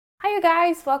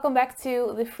guys, welcome back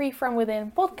to the Free From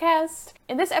Within podcast.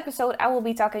 In this episode, I will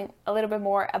be talking a little bit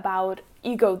more about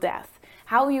ego death,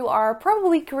 how you are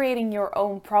probably creating your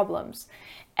own problems.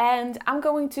 And I'm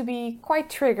going to be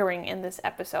quite triggering in this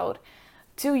episode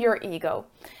to your ego.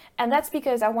 And that's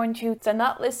because I want you to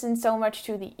not listen so much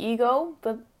to the ego,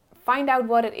 but find out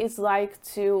what it is like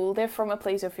to live from a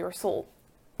place of your soul.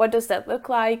 What does that look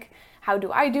like? How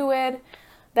do I do it?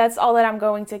 That's all that I'm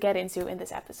going to get into in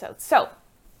this episode. So,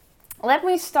 let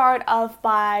me start off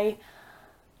by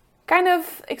kind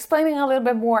of explaining a little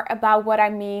bit more about what I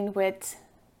mean with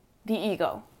the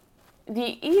ego.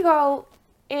 The ego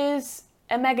is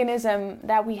a mechanism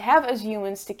that we have as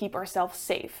humans to keep ourselves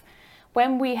safe.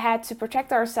 When we had to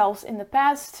protect ourselves in the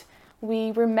past, we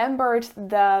remembered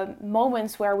the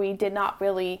moments where we did not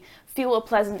really feel a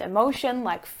pleasant emotion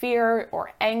like fear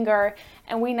or anger,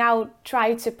 and we now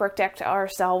try to protect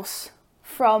ourselves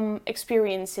from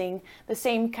experiencing the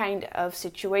same kind of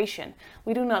situation.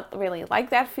 We do not really like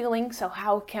that feeling, so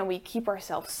how can we keep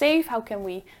ourselves safe? How can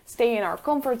we stay in our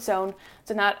comfort zone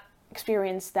to not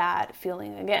experience that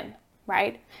feeling again,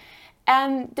 right?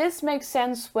 And this makes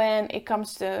sense when it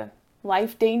comes to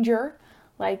life danger,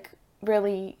 like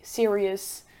really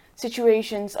serious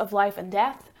situations of life and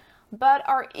death. But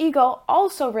our ego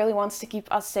also really wants to keep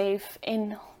us safe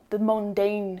in the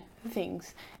mundane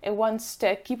things. It wants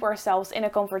to keep ourselves in a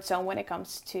comfort zone when it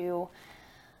comes to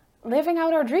living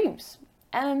out our dreams.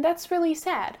 And that's really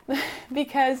sad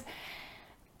because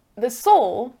the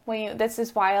soul, this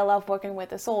is why I love working with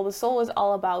the soul is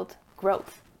all about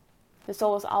growth. The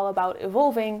soul is all about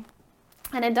evolving,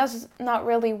 and it does not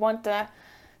really want to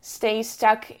stay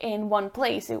stuck in one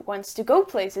place. It wants to go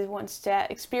places, it wants to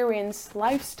experience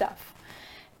life stuff.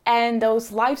 And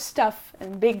those life stuff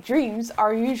and big dreams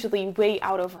are usually way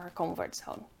out of our comfort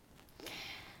zone.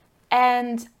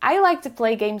 And I like to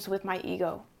play games with my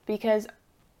ego because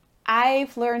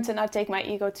I've learned to not take my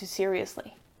ego too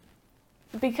seriously.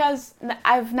 Because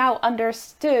I've now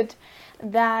understood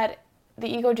that the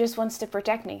ego just wants to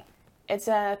protect me. It's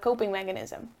a coping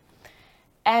mechanism.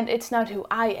 And it's not who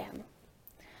I am.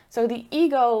 So the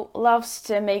ego loves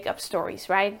to make up stories,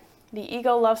 right? The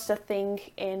ego loves to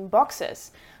think in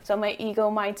boxes. So my ego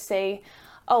might say,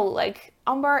 oh, like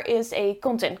Amber is a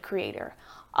content creator.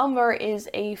 Amber is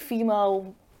a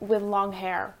female with long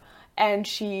hair and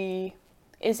she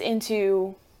is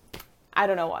into, I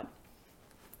don't know what.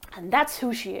 And that's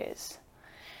who she is.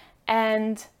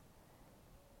 And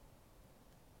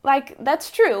like,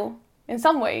 that's true in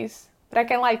some ways, but I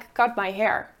can like cut my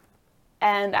hair.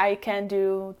 And I can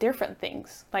do different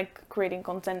things, like creating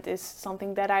content is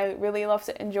something that I really love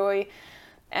to enjoy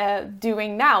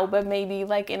doing now, but maybe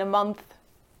like in a month,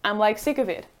 I'm like sick of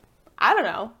it. I don't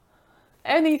know.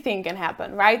 Anything can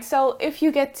happen, right? So if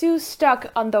you get too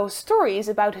stuck on those stories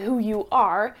about who you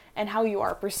are and how you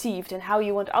are perceived and how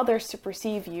you want others to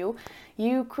perceive you,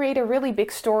 you create a really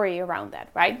big story around that,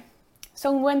 right?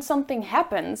 So when something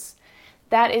happens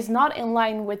that is not in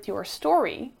line with your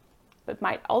story, but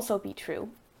might also be true,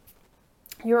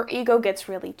 your ego gets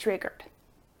really triggered.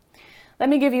 Let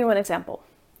me give you an example.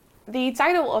 The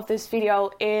title of this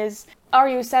video is, Are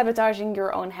you sabotaging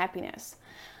your own happiness?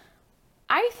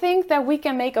 I think that we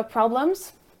can make up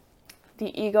problems.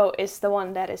 The ego is the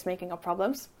one that is making up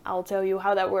problems. I'll tell you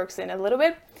how that works in a little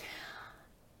bit.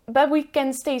 But we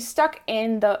can stay stuck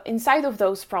inside of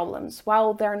those problems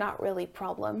while they're not really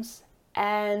problems.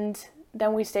 And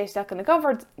then we stay stuck in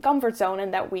the comfort zone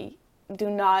and that we do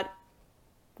not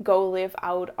go live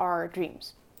out our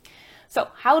dreams. So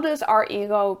how does our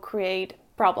ego create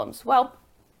problems? Well,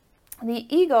 the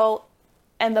ego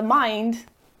and the mind,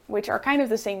 which are kind of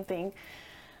the same thing,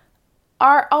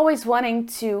 are always wanting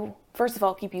to, first of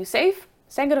all, keep you safe.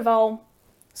 Second of all,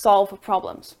 solve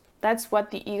problems. That's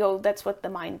what the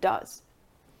mind does.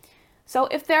 So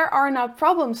if there are not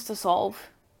problems to solve,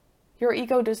 your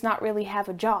ego does not really have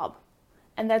a job.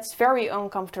 And that's very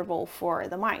uncomfortable for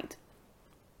the mind.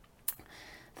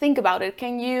 Think about it.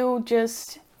 Can you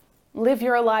just live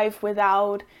your life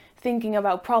without thinking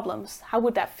about problems? How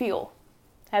would that feel?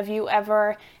 Have you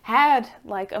ever had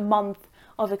like a month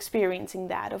of experiencing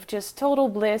that, of just total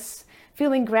bliss,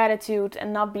 feeling gratitude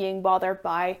and not being bothered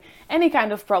by any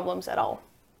kind of problems at all?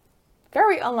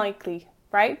 Very unlikely,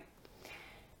 right?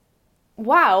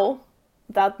 Wow,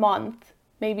 that month,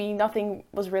 maybe nothing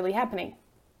was really happening.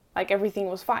 Like everything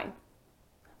was fine.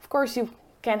 Of course you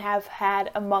can have had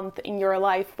a month in your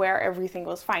life where everything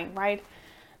was fine, right?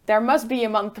 There must be a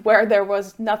month where there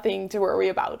was nothing to worry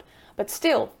about. But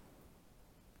still,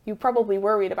 you probably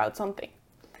worried about something.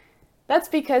 That's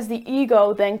because the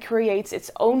ego then creates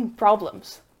its own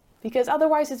problems. because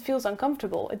otherwise it feels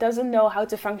uncomfortable. It doesn't know how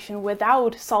to function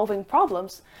without solving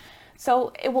problems.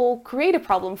 So it will create a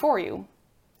problem for you.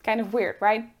 Kind of weird,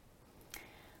 right?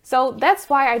 So that's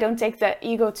why I don't take the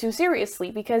ego too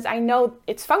seriously, because I know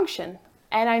its function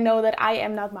and I know that I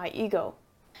am not my ego.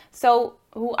 So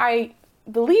who I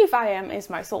believe I am is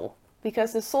my soul,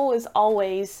 because the soul is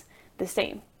always the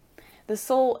same. The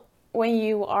soul, when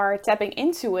you are tapping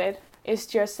into it, is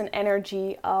just an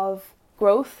energy of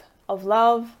growth, of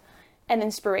love, and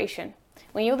inspiration.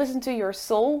 When you listen to your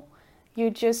soul, you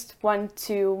just want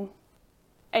to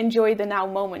enjoy the now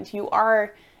moment. You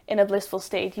are in a blissful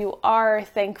state. You are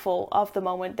thankful of the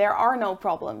moment. There are no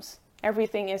problems.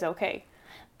 Everything is okay.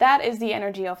 That is the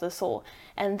energy of the soul.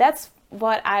 And that's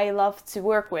what I love to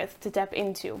work with, to tap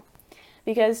into.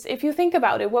 Because if you think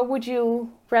about it, what would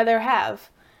you rather have?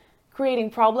 Creating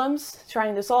problems,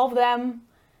 trying to solve them,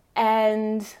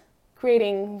 and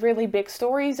creating really big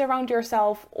stories around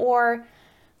yourself, or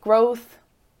growth,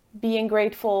 being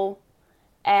grateful,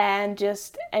 and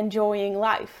just enjoying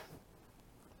life?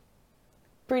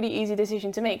 Pretty easy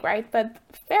decision to make, right? But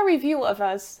very few of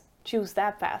us choose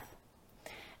that path.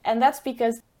 And that's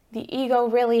because the ego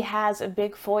really has a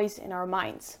big voice in our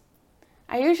minds.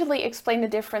 I usually explain the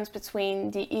difference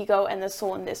between the ego and the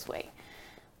soul in this way.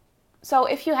 So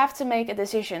if you have to make a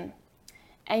decision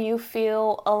and you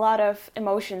feel a lot of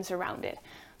emotions around it,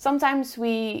 sometimes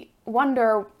we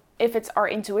wonder if it's our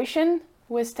intuition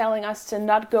who is telling us to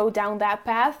not go down that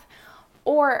path,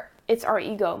 or it's our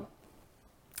ego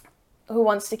who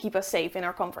wants to keep us safe in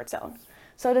our comfort zone.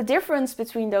 So the difference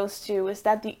between those two is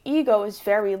that the ego is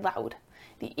very loud.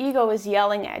 The ego is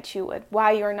yelling at you at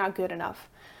why you're not good enough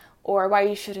or why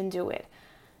you shouldn't do it.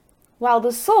 While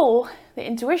the soul, the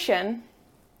intuition,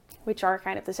 which are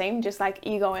kind of the same, just like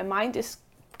ego and mind is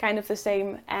kind of the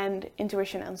same, and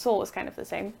intuition and soul is kind of the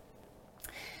same.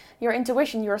 Your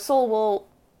intuition, your soul will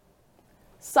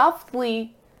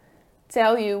softly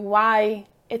tell you why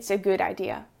it's a good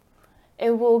idea.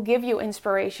 It will give you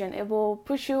inspiration. It will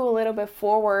push you a little bit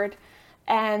forward,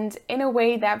 and in a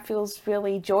way that feels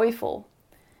really joyful.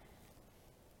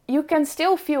 You can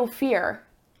still feel fear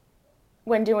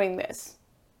when doing this,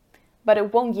 but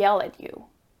it won't yell at you.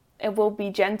 It will be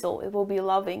gentle, it will be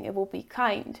loving, it will be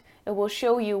kind. It will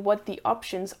show you what the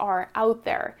options are out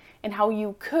there and how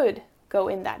you could go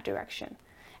in that direction.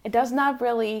 It does not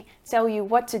really tell you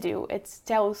what to do. It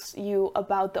tells you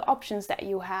about the options that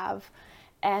you have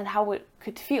and how it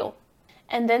could feel.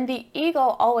 And then the ego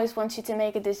always wants you to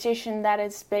make a decision that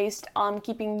is based on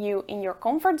keeping you in your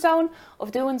comfort zone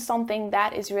of doing something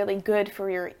that is really good for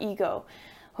your ego,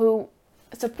 who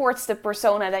supports the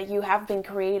persona that you have been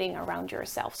creating around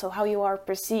yourself, so how you are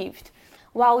perceived.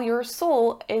 While your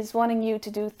soul is wanting you to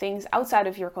do things outside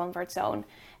of your comfort zone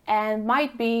and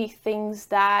might be things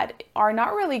that are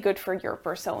not really good for your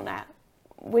persona,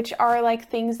 which are like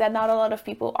things that not a lot of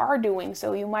people are doing.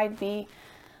 So you might be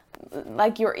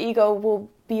like, your ego will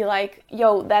be like,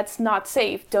 yo, that's not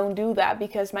safe, don't do that,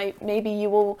 because maybe you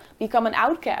will become an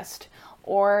outcast,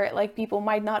 or like people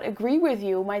might not agree with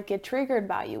you, might get triggered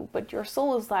by you. But your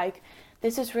soul is like,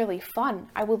 this is really fun,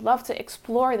 I would love to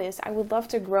explore this, I would love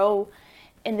to grow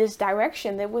in this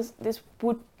direction, this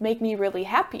would make me really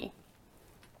happy.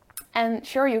 And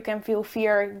sure, you can feel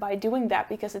fear by doing that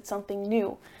because it's something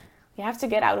new. You have to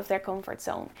get out of their comfort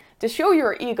zone to show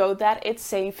your ego that it's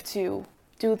safe to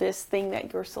do this thing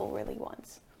that your soul really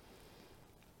wants.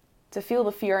 To feel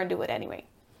the fear and do it anyway.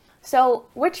 So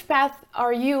which path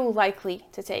are you likely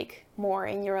to take more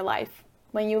in your life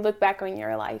when you look back on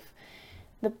your life?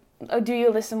 Do you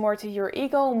listen more to your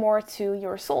ego, more to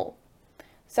your soul?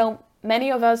 So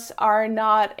many of us are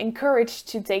not encouraged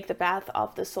to take the path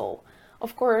of the soul.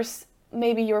 Of course,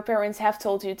 maybe your parents have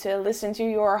told you to listen to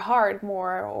your heart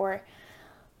more or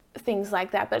things like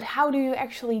that. But how do you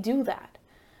actually do that?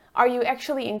 Are you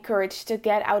actually encouraged to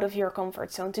get out of your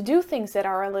comfort zone, to do things that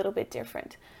are a little bit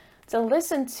different? To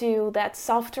listen to that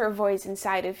softer voice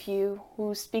inside of you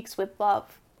who speaks with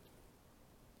love?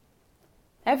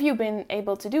 Have you been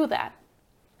able to do that?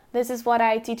 This is what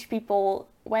I teach people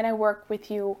when I work with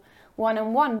you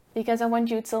one-on-one, because I want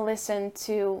you to listen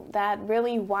to that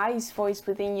really wise voice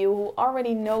within you who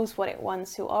already knows what it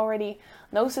wants, who already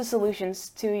knows the solutions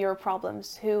to your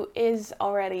problems, who is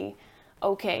already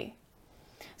okay.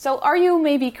 So are you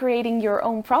maybe creating your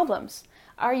own problems?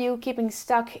 Are you keeping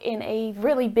stuck in a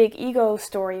really big ego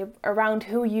story around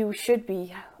who you should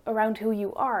be, around who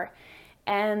you are?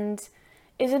 And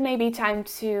is it maybe time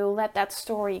to let that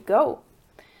story go?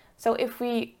 So if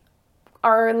we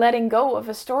are letting go of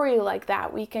a story like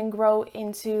that, we can grow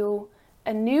into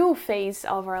a new phase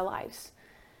of our lives.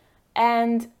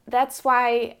 And that's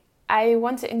why I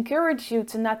want to encourage you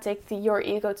to not take your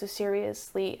ego too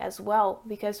seriously as well,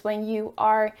 because when you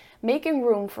are making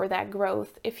room for that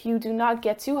growth, if you do not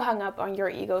get too hung up on your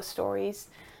ego stories,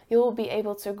 you will be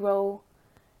able to grow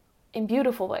in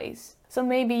beautiful ways. So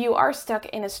maybe you are stuck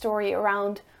in a story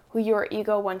around who your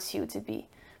ego wants you to be,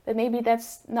 but maybe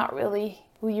that's not really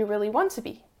who you really want to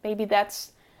be. Maybe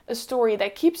that's a story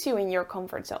that keeps you in your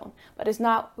comfort zone, but is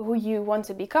not who you want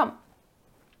to become.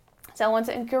 So I want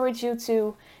to encourage you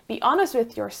to be honest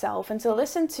with yourself and to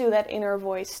listen to that inner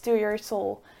voice, to your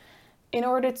soul, in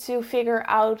order to figure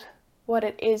out what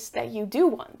it is that you do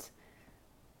want.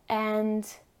 And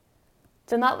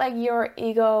to not let your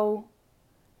ego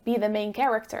be the main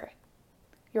character.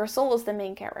 Your soul is the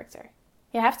main character.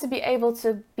 You have to be able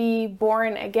to be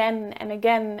born again and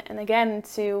again and again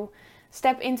to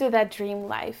step into that dream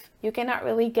life. You cannot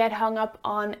really get hung up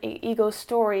on an ego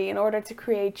story in order to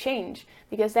create change,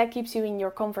 because that keeps you in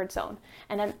your comfort zone.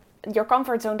 And then your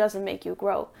comfort zone doesn't make you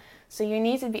grow. So you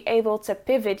need to be able to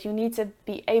pivot. You need to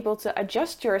be able to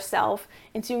adjust yourself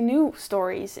into new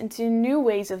stories, into new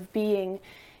ways of being,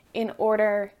 in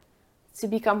order to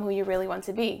become who you really want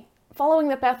to be. Following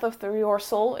the path of your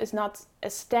soul is not a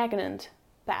stagnant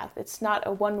path. It's not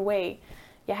a one way.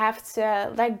 You have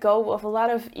to let go of a lot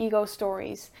of ego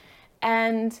stories.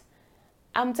 And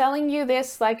I'm telling you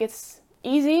this like it's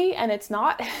easy, and it's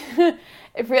not.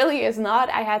 It really is not.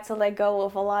 I had to let go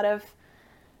of a lot of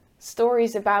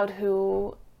stories about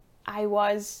who I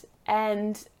was,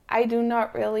 and I do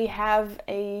not really have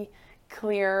a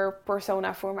clear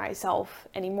persona for myself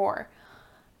anymore.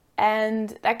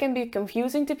 And that can be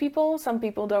confusing to people. Some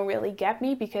people don't really get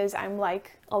me because I'm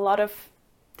like a lot of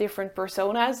different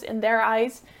personas in their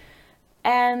eyes.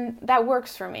 And that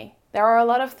works for me. There are a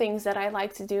lot of things that I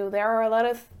like to do. There are a lot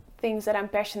of things that I'm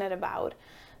passionate about.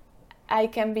 I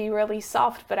can be really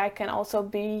soft, but I can also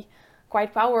be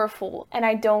quite powerful. And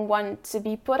I don't want to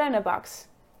be put in a box,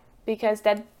 because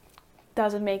that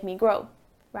doesn't make me grow,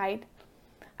 right?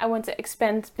 I want to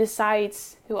expand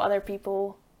besides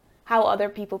how other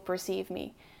people perceive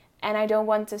me. And I don't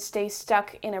want to stay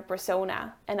stuck in a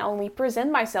persona and only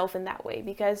present myself in that way,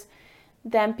 because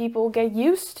then people get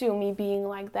used to me being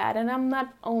like that. And I'm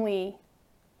not only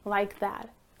like that,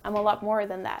 I'm a lot more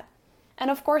than that. And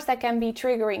of course that can be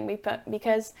triggering,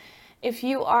 because if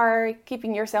you are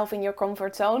keeping yourself in your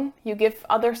comfort zone, you give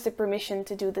others the permission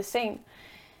to do the same.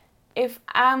 If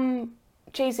I'm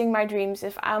chasing my dreams,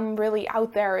 if I'm really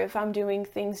out there, if I'm doing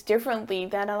things differently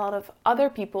than a lot of other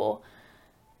people,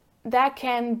 that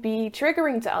can be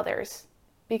triggering to others,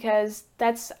 because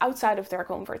that's outside of their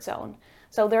comfort zone.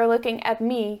 So they're looking at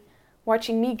me,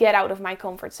 watching me get out of my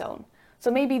comfort zone.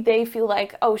 So maybe they feel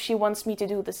like, oh, she wants me to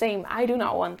do the same. I do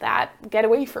not want that. Get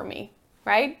away from me,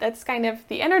 right? That's kind of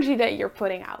the energy that you're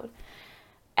putting out.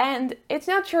 And it's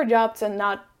not your job to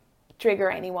not trigger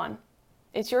anyone.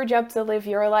 It's your job to live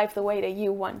your life the way that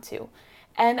you want to.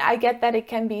 And I get that it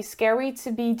can be scary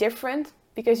to be different,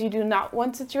 because you do not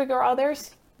want to trigger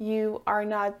others. You are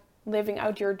not living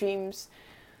out your dreams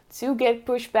to get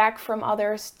pushed back from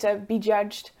others, to be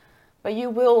judged. But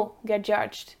you will get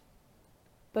judged.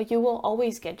 But you will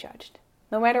always get judged,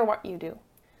 no matter what you do.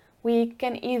 We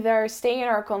can either stay in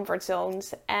our comfort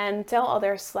zones and tell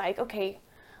others like, okay,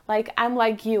 like I'm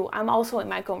like you, I'm also in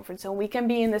my comfort zone. We can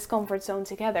be in this comfort zone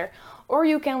together. Or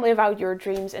you can live out your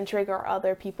dreams and trigger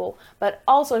other people, but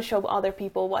also show other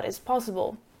people what is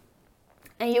possible.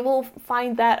 And you will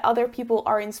find that other people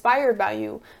are inspired by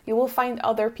you. You will find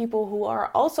other people who are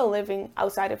also living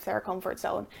outside of their comfort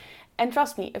zone. And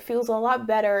trust me, it feels a lot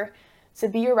better to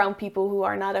be around people who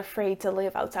are not afraid to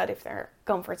live outside of their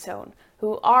comfort zone,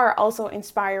 who are also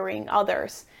inspiring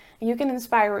others. You can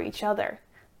inspire each other.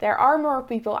 There are more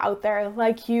people out there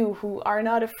like you who are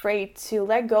not afraid to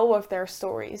let go of their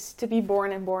stories, to be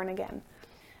born and born again,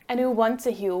 and who want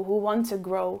to heal, who want to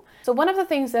grow. So one of the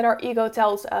things that our ego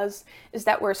tells us is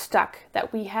that we're stuck,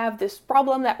 that we have this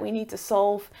problem that we need to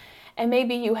solve. And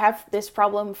maybe you have this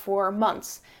problem for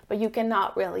months, but you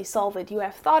cannot really solve it. You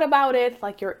have thought about it,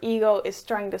 like your ego is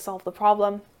trying to solve the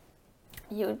problem.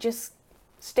 You just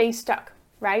stay stuck,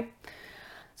 right?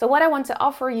 So what I want to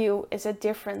offer you is a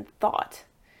different thought.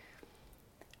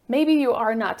 Maybe you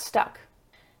are not stuck.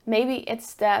 Maybe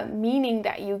it's the meaning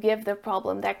that you give the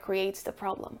problem that creates the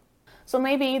problem. So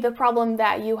maybe the problem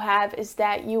that you have is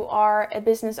that you are a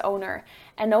business owner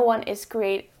and no one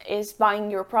is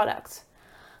buying your products.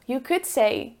 You could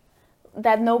say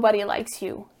that nobody likes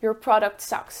you, your product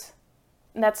sucks,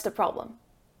 and that's the problem.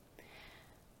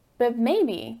 But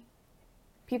maybe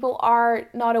people are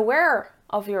not aware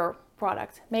of your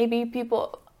product. Maybe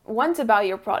people want to buy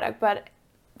your product, but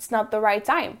it's not the right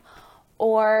time.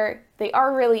 or they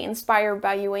are really inspired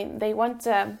by you and they want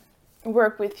to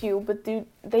work with you, but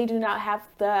they do not have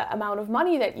the amount of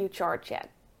money that you charge yet.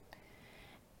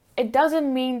 It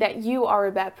doesn't mean that you are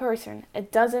a bad person.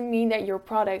 It doesn't mean that your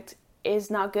product is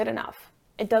not good enough.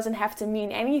 It doesn't have to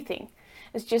mean anything.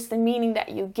 It's just the meaning that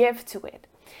you give to it.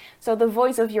 So the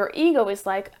voice of your ego is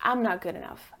like, I'm not good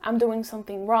enough. I'm doing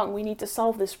something wrong. We need to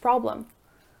solve this problem.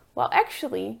 Well,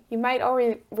 actually, you might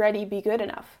already be good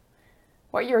enough.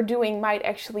 What you're doing might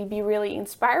actually be really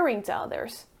inspiring to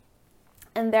others.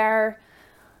 And they're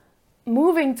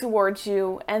moving towards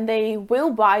you and they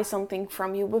will buy something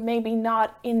from you, but maybe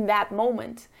not in that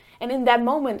moment. And in that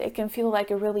moment, it can feel like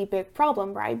a really big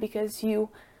problem, right? Because you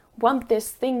want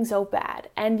this thing so bad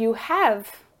and you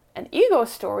have an ego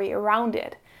story around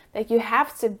it. That you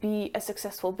have to be a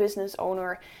successful business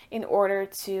owner in order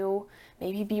to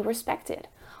maybe be respected.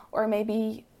 Or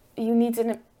maybe you need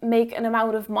to make an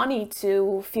amount of money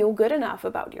to feel good enough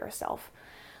about yourself.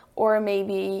 Or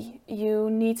maybe you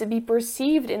need to be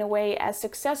perceived in a way as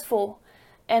successful.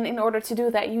 And in order to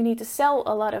do that, you need to sell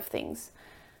a lot of things.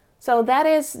 So that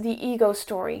is the ego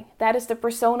story. That is the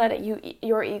persona that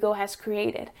your ego has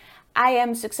created. I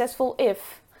am successful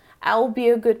if. I'll be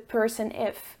a good person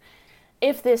if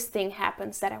this thing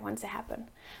happens that I want to happen.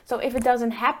 So if it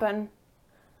doesn't happen,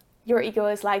 your ego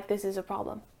is like, this is a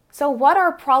problem. So what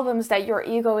are problems that your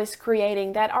ego is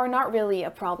creating that are not really a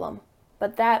problem,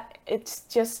 but that it's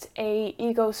just a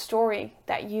ego story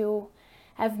that you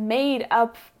have made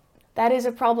up? That is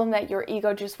a problem that your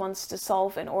ego just wants to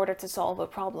solve in order to solve a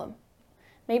problem.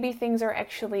 Maybe things are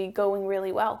actually going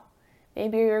really well.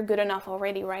 Maybe you're good enough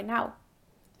already right now.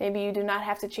 Maybe you do not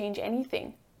have to change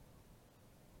anything.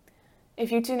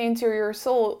 If you tune into your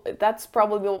soul, that's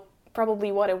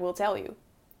probably what it will tell you.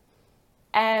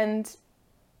 And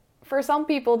for some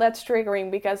people, that's triggering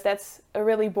because that's a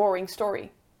really boring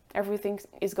story. Everything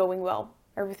is going well.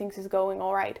 Everything is going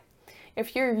all right.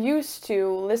 If you're used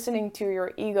to listening to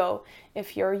your ego,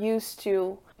 if you're used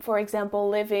to, for example,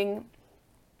 living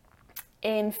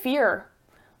in fear,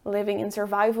 living in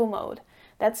survival mode,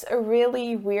 that's a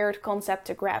really weird concept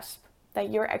to grasp, that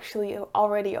you're actually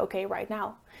already okay right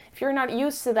now. If you're not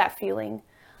used to that feeling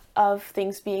of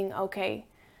things being okay,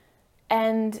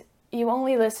 and you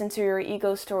only listen to your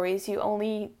ego stories, you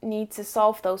only need to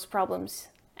solve those problems.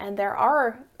 And there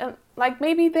are,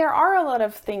 maybe there are a lot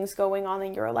of things going on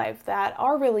in your life that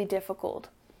are really difficult.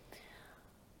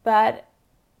 But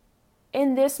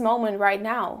in this moment right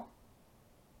now,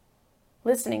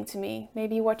 listening to me,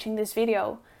 maybe watching this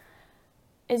video,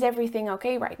 is everything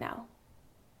okay right now?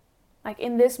 Like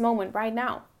in this moment right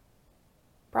now?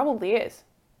 Probably is.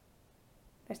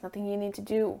 There's nothing you need to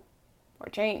do or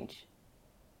change.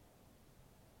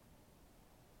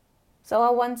 So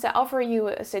I want to offer you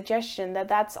a suggestion that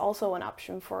that's also an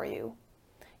option for you.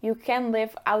 You can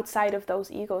live outside of those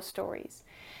ego stories.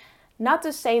 Not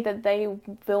to say that they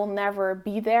will never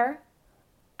be there.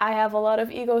 I have a lot of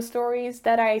ego stories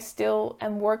that I still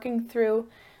am working through,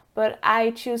 but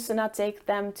I choose to not take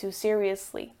them too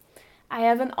seriously. I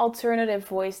have an alternative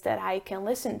voice that I can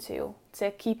listen to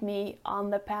keep me on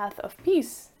the path of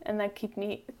peace, and that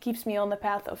keeps me on the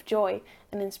path of joy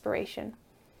and inspiration.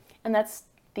 And that's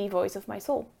the voice of my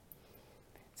soul.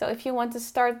 So if you want to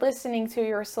start listening to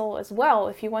your soul as well,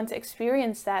 if you want to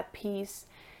experience that peace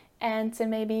and to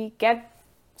maybe get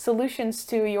solutions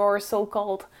to your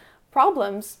so-called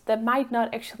problems that might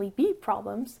not actually be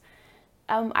problems,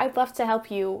 I'd love to help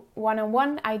you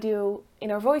one-on-one. I do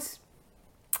inner voice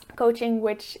coaching,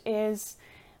 which is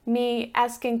me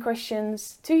asking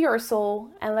questions to your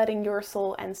soul and letting your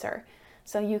soul answer.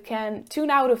 So you can tune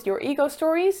out of your ego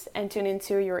stories and tune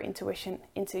into your intuition,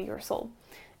 into your soul.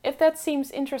 If that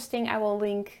seems interesting, I will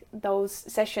link those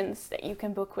sessions that you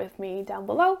can book with me down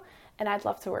below, and I'd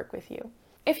love to work with you.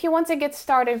 If you want to get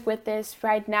started with this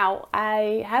right now,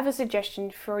 I have a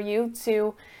suggestion for you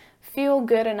to feel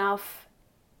good enough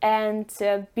and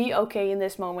to be okay in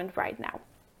this moment right now.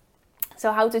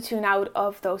 So how to tune out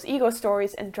of those ego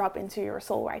stories and drop into your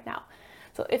soul right now.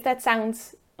 So if that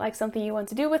sounds like something you want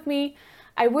to do with me,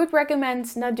 I would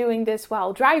recommend not doing this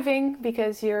while driving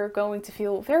because you're going to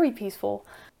feel very peaceful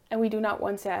and we do not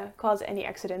want to cause any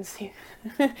accidents.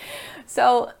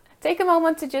 So take a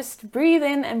moment to just breathe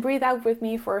in and breathe out with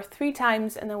me for 3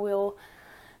 times and then we'll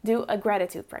do a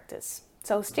gratitude practice.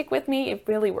 So stick with me, it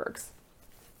really works.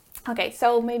 Okay,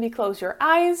 so maybe close your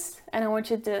eyes and I want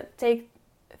you to take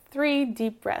 3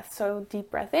 deep breaths. So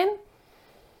deep breath in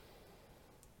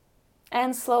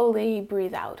and slowly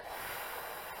breathe out.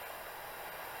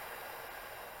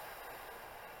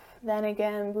 Then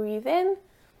again, breathe in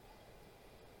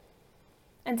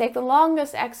and take the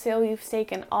longest exhale you've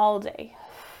taken all day.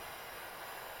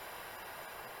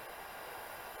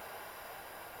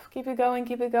 Keep it going,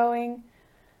 keep it going.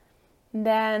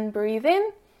 Then breathe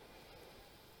in.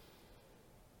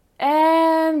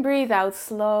 And breathe out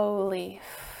slowly.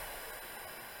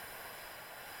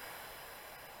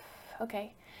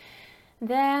 Okay.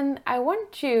 Then I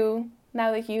want you,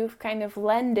 now that you've kind of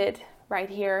landed right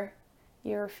here,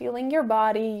 you're feeling your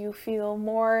body, you feel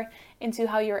more into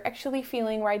how you're actually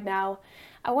feeling right now.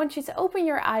 I want you to open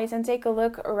your eyes and take a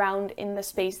look around in the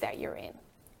space that you're in.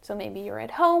 So maybe you're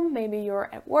at home, maybe you're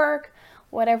at work,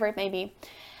 whatever it may be.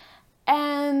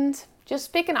 And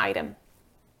just pick an item.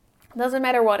 Doesn't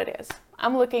matter what it is.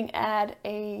 I'm looking at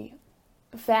a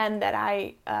fan that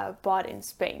I bought in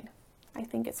Spain. I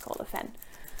think it's called a fan.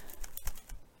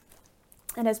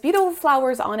 And it has beautiful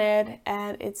flowers on it,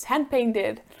 and it's hand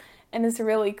painted, and it's a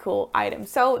really cool item.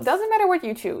 So it doesn't matter what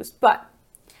you choose, but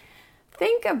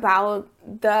think about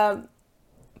the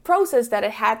process that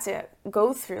it had to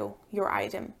go through, your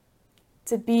item,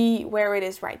 to be where it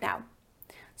is right now.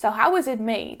 So how is it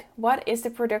made? What is the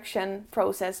production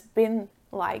process been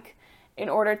like in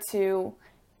order to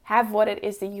have what it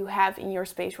is that you have in your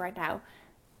space right now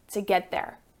to get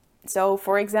there? So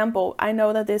for example, I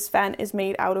know that this fan is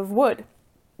made out of wood.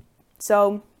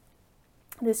 So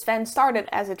this fan started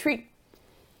as a tree.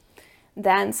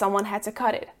 Then someone had to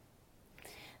cut it.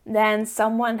 Then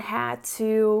someone had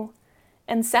to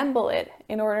assemble it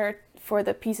in order for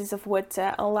the pieces of wood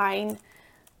to align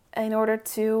in order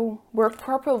to work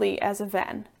properly as a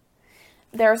van.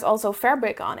 There's also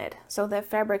fabric on it, so that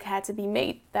fabric had to be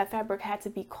made, that fabric had to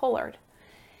be colored.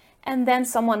 And then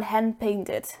someone hand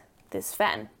painted this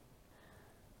fan.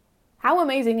 How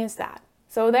amazing is that?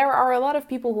 So there are a lot of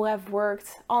people who have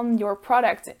worked on your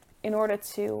product in order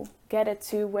to get it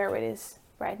to where it is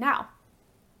right now.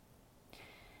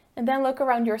 And then look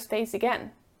around your space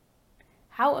again.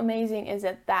 How amazing is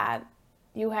it that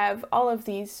you have all of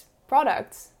these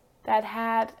products that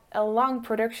had a long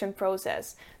production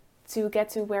process to get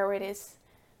to where it is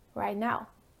right now?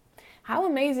 How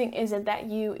amazing is it that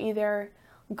you either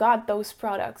got those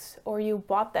products or you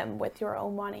bought them with your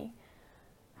own money?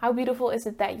 How beautiful is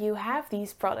it that you have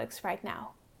these products right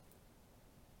now?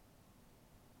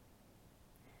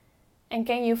 And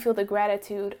can you feel the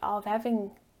gratitude of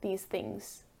having these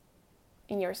things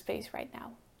in your space right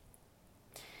now?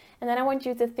 And then I want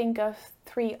you to think of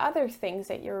 3 other things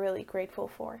that you're really grateful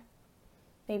for.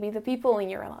 Maybe the people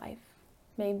in your life.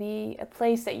 Maybe a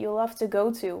place that you love to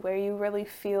go to where you really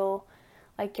feel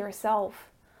like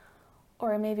yourself.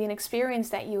 Or maybe an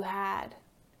experience that you had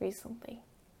recently.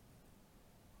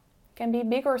 Can be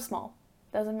big or small,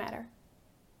 doesn't matter.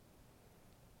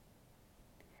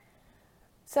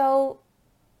 So,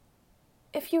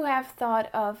 if you have thought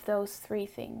of those 3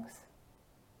 things,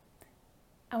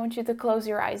 I want you to close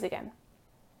your eyes again.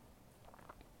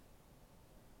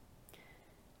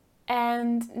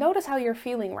 And notice how you're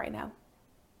feeling right now.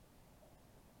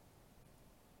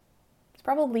 It's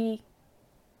probably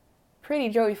pretty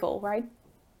joyful, right?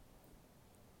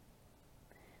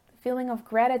 The feeling of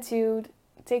gratitude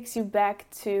takes you back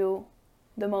to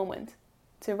the moment,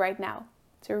 to right now,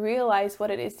 to realize what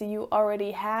it is that you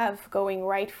already have going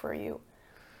right for you,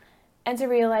 and to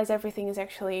realize everything is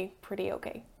actually pretty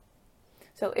okay.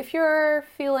 So if you're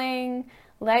feeling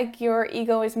like your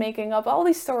ego is making up all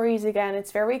these stories again,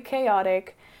 it's very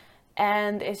chaotic,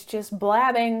 and it's just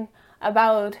blabbing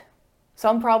about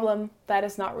some problem that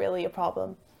is not really a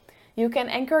problem, you can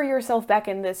anchor yourself back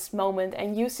in this moment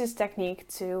and use this technique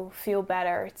to feel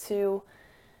better, to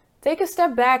take a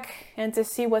step back and to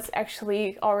see what's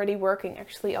actually already working,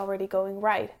 actually already going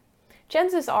right.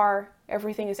 Chances are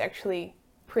everything is actually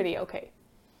pretty okay.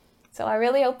 So I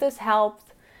really hope this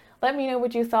helped. Let me know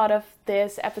what you thought of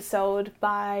this episode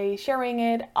by sharing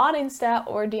it on Insta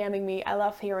or DMing me. I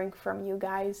love hearing from you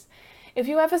guys. If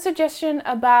you have a suggestion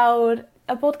about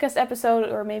a podcast episode,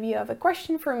 or maybe you have a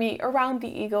question for me around the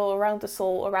ego, around the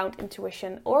soul, around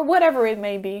intuition, or whatever it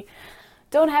may be,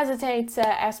 don't hesitate to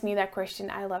ask me that question.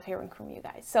 I love hearing from you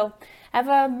guys. So have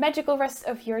a magical rest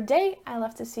of your day. I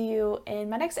love to see you in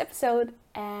my next episode,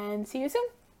 and see you soon.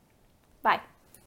 Bye.